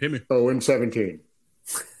 Hit me. 0-17.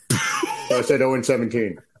 I said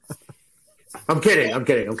 0-17. I'm kidding.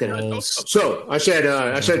 So I said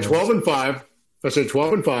 12-5. I said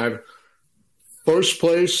 12-5. First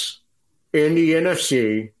place in the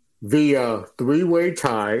NFC via three-way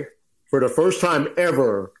tie. For the first time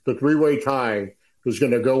ever, the three-way tie is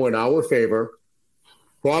going to go in our favor.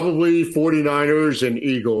 Probably 49ers and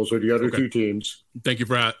Eagles are the other two teams. Thank you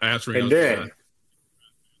for answering.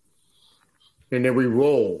 And then we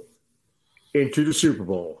roll into the Super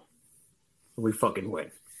Bowl. And we fucking win.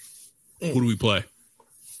 Who do we play?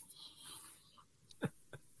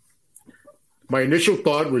 My initial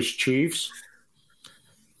thought was Chiefs.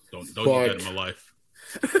 Don't do that in my life.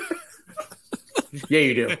 Yeah,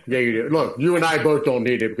 you do. Look, you and I both don't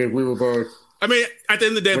need it because we were both. I mean, at the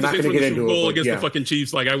end of the day, if the Saints win the Super Bowl against the fucking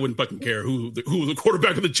Chiefs, like I wouldn't fucking care who was the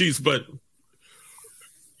quarterback of the Chiefs. But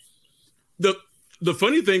the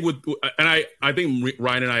funny thing with, and I think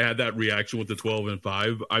Ryan and I had that reaction with the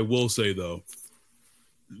 12-5. I will say though,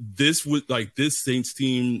 this Saints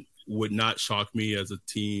team would not shock me as a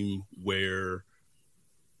team where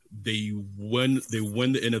they win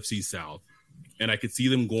the NFC South, and I could see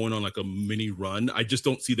them going on like a mini run. I just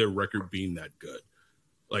don't see their record being that good.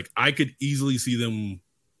 Like I could easily see them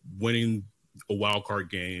winning a wild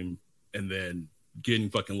card game and then getting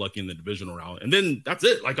fucking lucky in the divisional round, and then that's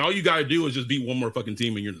it. Like all you gotta do is just beat one more fucking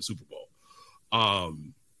team and you're in the Super Bowl.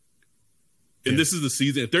 And this is the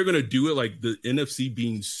season. If they're gonna do it, like the NFC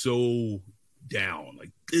being so down,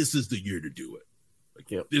 like this is the year to do it.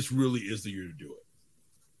 Like this really is the year to do it.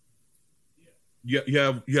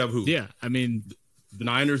 You have who? Yeah, I mean the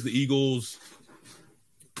Niners, the Eagles,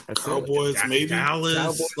 Cowboys, maybe Dallas.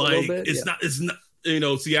 Cowboys like bit, it's not.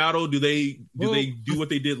 Seattle. Do they do what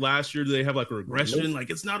they did last year? Do they have like a regression? Nope. Like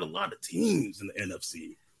it's not a lot of teams in the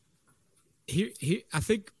NFC. Here, I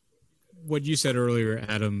think what you said earlier,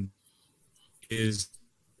 Adam, is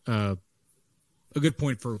a good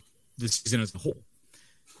point for the season as a whole.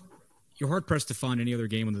 You're hard pressed to find any other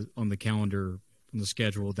game on the calendar, on the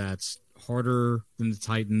schedule that's harder than the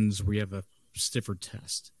Titans, where you have a stiffer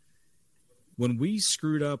test. when we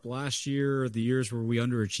screwed up last year, the years where we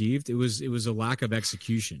underachieved, it was a lack of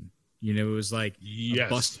execution. You know, it was like a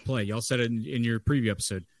bust play. Y'all said it in your preview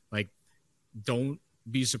episode. Like, don't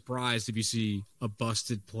be surprised if you see a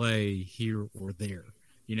busted play here or there.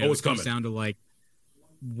 You know, it comes down to like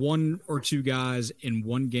one or two guys in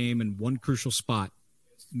one game in one crucial spot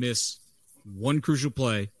miss one crucial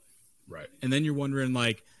play. Right. And then you're wondering,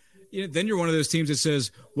 like, you know, then you're one of those teams that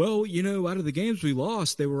says, well, you know, out of the games we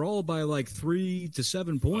lost, they were all by like 3 to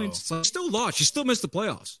 7 points. It's like, you still lost. You still missed the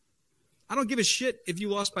playoffs. I don't give a shit if you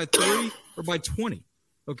lost by 30 or by 20.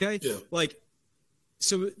 Okay? Yeah. Like,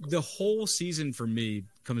 so the whole season for me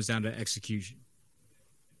comes down to execution.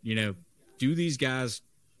 You know, do these guys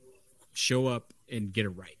show up and get it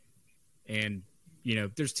right? And, you know,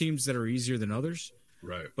 there's teams that are easier than others.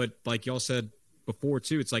 Right. But like y'all said before,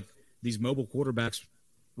 too, it's like these mobile quarterbacks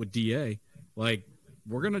with DA, like,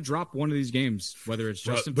 we're going to drop one of these games, whether it's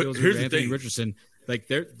Justin Fields or Anthony Richardson. Like,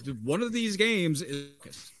 one of these games is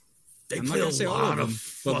 – They play a lot of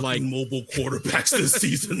fucking like mobile quarterbacks this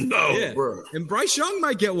season, though. Yeah. Bro. And Bryce Young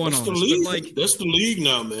might get one That's on the us, league. but like, That's the league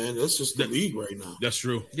now, man. That's just the league right now. That's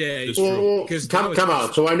true. Yeah, That's true. Well, come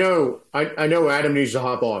out. So I know Adam needs to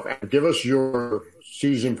hop off. Give us your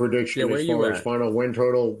season prediction where as you far at? as final win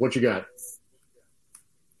total. What you got?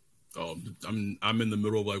 Oh, I'm in the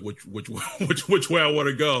middle of like which way I want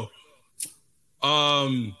to go.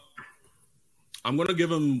 I'm gonna give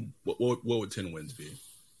him what would 10 wins be?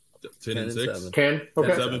 10 and 6? 7. 10?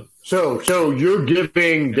 Okay. 7. So you're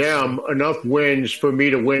giving them enough wins for me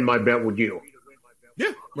to win my bet with you.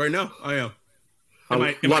 Yeah, right now I am.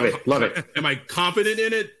 Love it. Am I confident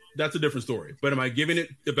in it? That's a different story. But am I giving it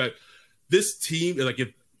about this team? Like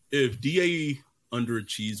if DA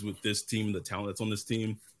underachieves with this team, the talent that's on this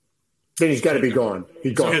team, Then he's got to be gone.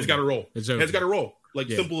 He's gone. head's got to roll. It's over. Head's got to roll. Like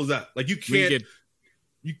simple as that. Like you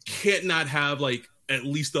can't not have like at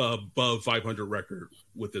least a above 500 record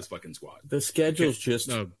with this fucking squad. The schedule's just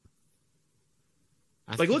no.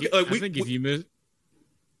 I Like, think, look, I think if you miss,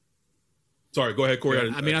 Sorry, go ahead, Corey.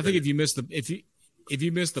 I mean, I think if you miss the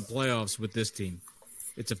playoffs with this team,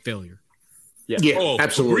 it's a failure. Yeah,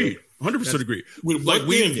 absolutely. 100% agree. With what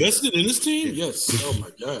we invested in this team? Yes. Oh, my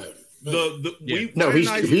God.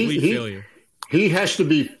 Failure. He has to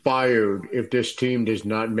be fired if this team does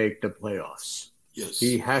not make the playoffs. Yes.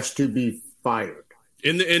 He has to be fired.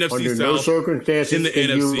 In the NFC Under South, no circumstances in the can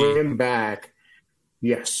you NFC. bring him back.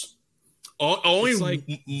 Yes. only like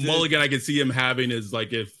mulligan I can see him having is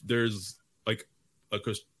like if there's like a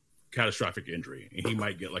catastrophic injury and he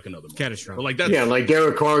might get like another month. Catastrophic. But like that's Yeah, like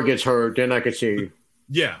Derek Carr gets hurt, then I could see.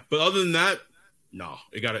 yeah. But other than that, no,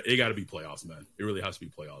 it gotta be playoffs, man. It really has to be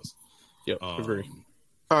playoffs. Yep, agree.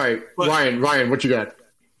 All right, Ryan, what you got?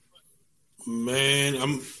 Man,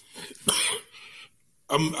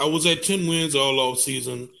 I was at 10 wins all off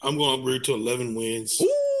season. I'm going to upgrade to 11 wins.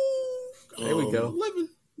 There we go. 11.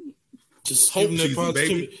 Just Hope giving that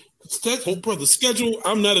season, positivity. Brother, schedule.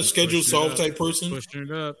 I'm not a schedule solve type person. Pushing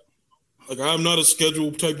it up. Like I'm not a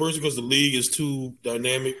schedule type person because the league is too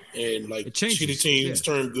dynamic and like It changes, shitty teams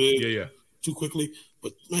turn good Yeah. too quickly.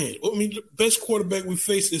 But man, I mean, the best quarterback we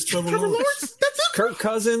face is Trevor Lawrence. That's it. Kirk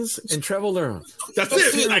Cousins and Trevor Lawrence. That's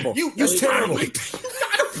That's it. terrible. Like, you That's terrible. You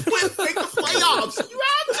gotta make the playoffs. You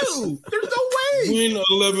have to. There's no way. Win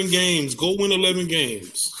 11 games. Go win 11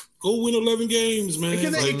 games. Go win 11 games, man.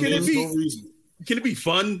 Can it there's be- no reason. Can it be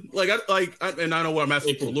fun? And I know what I'm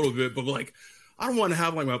asking for a little bit, but like, I don't want to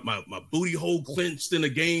have like my booty hole clinched in a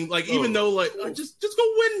game. Like, even though like, just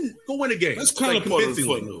go win a game. That's kind like, of part of the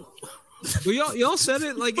convincingly. fun, though. Well, y'all said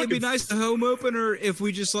it. Like, it'd be nice to home opener if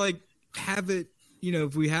we just like have it. You know,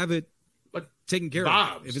 if we have it Like, taken care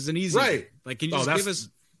vibes. of. If it's an easy, Right. Like, can you Oh, just give us?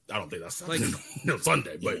 I don't think that's Like- no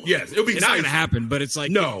Sunday, but yes, it'll be It's nice. not going to happen. But it's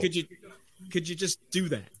like, No. Could you just do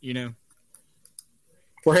that? You know.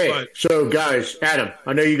 Well, hey, But- so guys, Adam,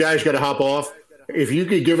 I know you guys got to hop off. If you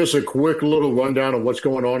could give us a quick little rundown of what's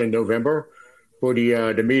going on in November for the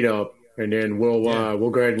meetup, and then we'll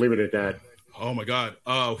go ahead and leave it at that. Oh my God.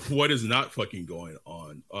 What is not fucking going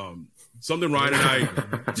on? Something Ryan and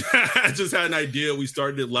I just had an idea. We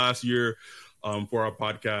started it last year for our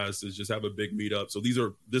podcast is just have a big meetup. So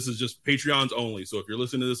this is just Patreons only. So if you're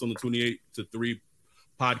listening to this on the 28 to 3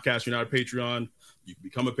 podcast, you're not a Patreon, you can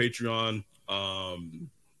become a Patreon.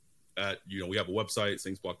 We have a website,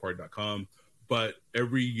 saintsblockparty.com. But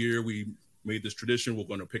every year we made this tradition. We're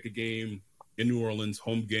going to pick a game in New Orleans,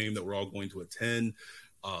 home game that we're all going to attend.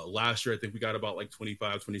 Last year, I think we got about like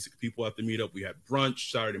 25, 26 people at the meetup. We had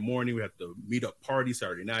brunch Saturday morning. We had the meetup party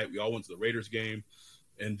Saturday night. We all went to the Raiders game.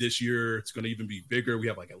 And this year, it's going to even be bigger. We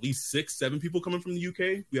have like at least 6, 7 people coming from the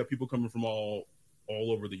UK. We have people coming from all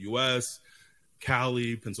over the US.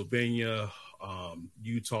 Cali, Pennsylvania,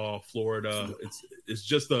 Utah, Florida. It's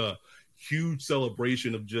just a huge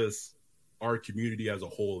celebration of just our community as a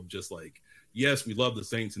whole. Of just like, yes, we love the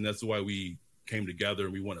Saints, and that's why we came together,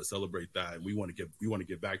 and we want to celebrate that. And we want to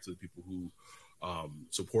give back to the people who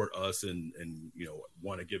support us and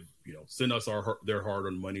want to give send us their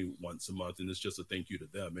hard-earned money once a month, and it's just a thank you to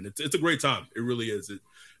them. And it's a great time. It really is. It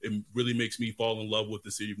really makes me fall in love with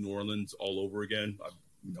the city of New Orleans all over again.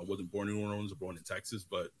 I wasn't born in New Orleans, or born in Texas,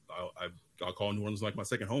 but I call New Orleans like my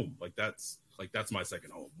second home. That's my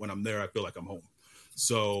second home. When I'm there, I feel like I'm home.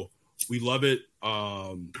 So we love it.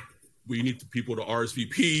 We need the people to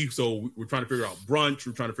RSVP. So we're trying to figure out brunch.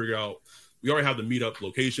 We're trying to figure out. We already have the meetup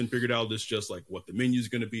location figured out. It's just like what the menu is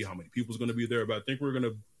going to be, how many people is going to be there. But I think we're going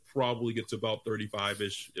to probably get to about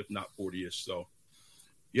 35-ish, if not 40-ish. So,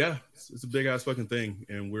 yeah, it's a big ass fucking thing,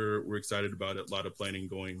 and we're excited about it. A lot of planning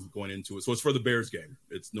going into it. So it's for the Bears game.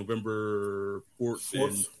 It's November 4th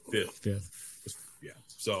and 5th. Yeah.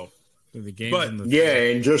 So the game.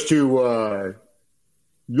 And just to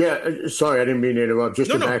sorry, I didn't mean to interrupt. Just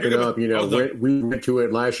to back it up, we went to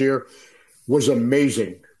it last year. Was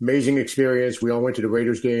amazing experience. We all went to the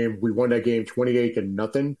Raiders game. We won that game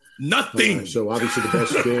 28-0. So obviously the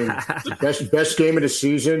best game, best game of the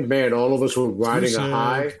season. Man, all of us were riding a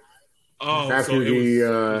high after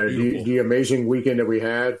the amazing weekend that we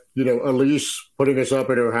had. Elise putting us up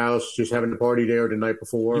at her house, just having the party there the night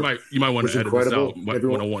before. You might want to edit this out. You might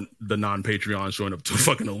want the non-Patreon showing up to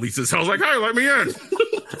fucking Elise's house like, hey, let me in.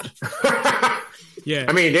 Yeah,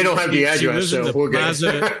 I mean they don't have the address, so we're good.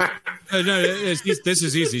 This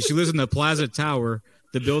is easy. She lives in the Plaza Tower,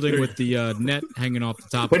 the building with the net hanging off the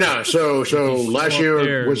top. But no, so last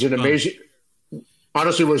year was an amazing.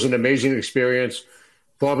 Honestly, was an amazing experience.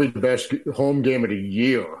 Probably the best home game of the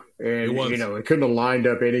year, and it couldn't have lined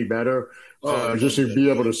up any better. Just to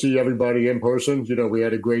be able to see everybody in person, we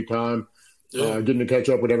had a great time. Getting to catch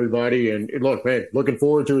up with everybody, and look, man, looking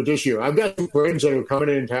forward to it this year. I've got some friends that are coming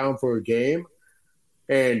in town for a game.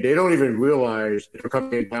 And they don't even realize they're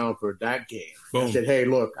coming in town for that game. Boom. I said, hey,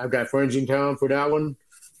 look, I've got friends in town for that one.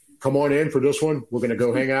 Come on in for this one. We're going to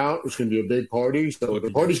go hang out. It's going to be a big party. So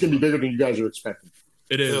the party's going to be bigger than you guys are expecting.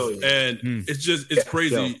 It is. And it's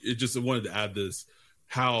crazy. Yeah. It just wanted to add this,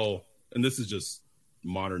 and this is just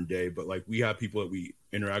modern day, but like we have people that we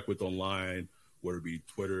interact with online, whether it be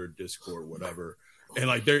Twitter, Discord, whatever. And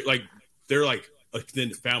like they're like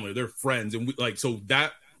extended family, they're friends. And so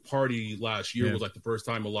that party last year was like the first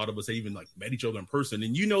time a lot of us even like met each other in person,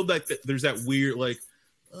 and there's that weird I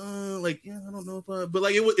don't know if but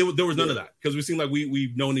like there was none of that because we seemed like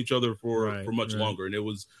we've known each other for much longer, and it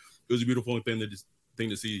was a beautiful thing to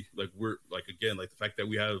see. Like we're like again like the fact that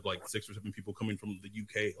we have like 6 or 7 people coming from the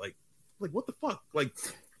UK, like what the fuck, like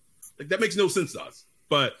that makes no sense to us,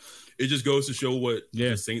 but it just goes to show what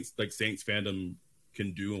the Saints fandom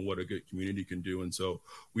can do and what a good community can do. And so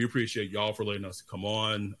we appreciate y'all for letting us come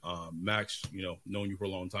on. Max, knowing you for a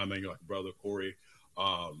long time, man, you're like a brother. Corey,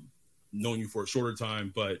 knowing you for a shorter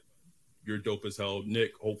time, but you're dope as hell.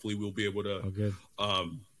 Nick, hopefully we'll be able to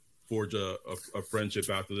forge a friendship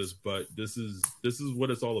after this. But this is what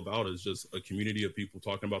it's all about, is just a community of people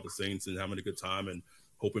talking about the Saints and having a good time and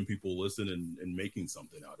hoping people listen and making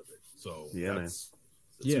something out of it. So it's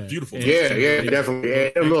a beautiful thing. Yeah,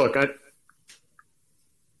 definitely. And look,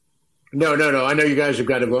 No. I know you guys have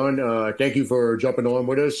got to run. Thank you for jumping on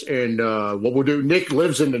with us. And what we'll do, Nick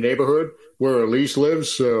lives in the neighborhood where Elise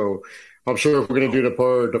lives, so I'm sure if we're going to do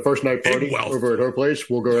the first night party over at her place,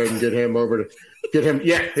 we'll go ahead and get him over to get him.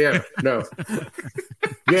 Yeah,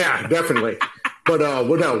 definitely. But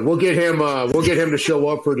we'll get him to show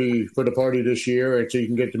up for the party this year, and so you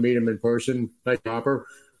can get to meet him in person, like Hopper.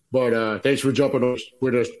 But thanks for jumping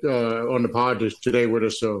with us on the pod today with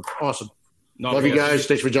us. So awesome. Love you guys.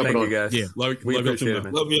 Thanks for jumping on. You guys. Yeah. Love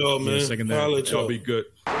y'all, man. I'll be good.